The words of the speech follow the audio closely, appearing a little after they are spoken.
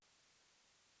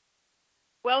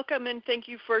Welcome and thank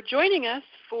you for joining us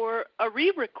for a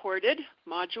re-recorded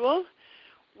module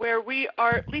where we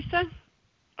are, Lisa,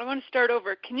 I want to start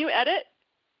over. Can you edit?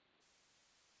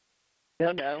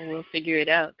 No, we'll figure it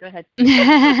out. Go ahead.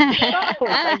 I'm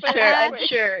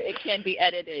sure it can be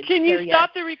edited. Can you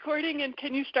stop the recording and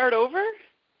can you start over?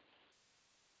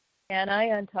 Can I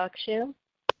on TalkShoe?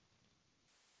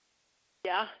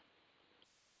 Yeah.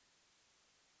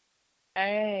 All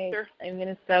right. Sure. I'm going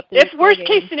to stop the recording. If worst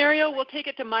case scenario, we'll take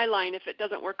it to my line if it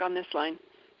doesn't work on this line.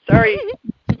 Sorry.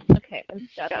 Okay, I'm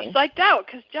stopping. Got psyched out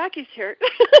because Jacqui's here.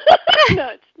 No,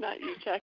 it's not you, Jacqui.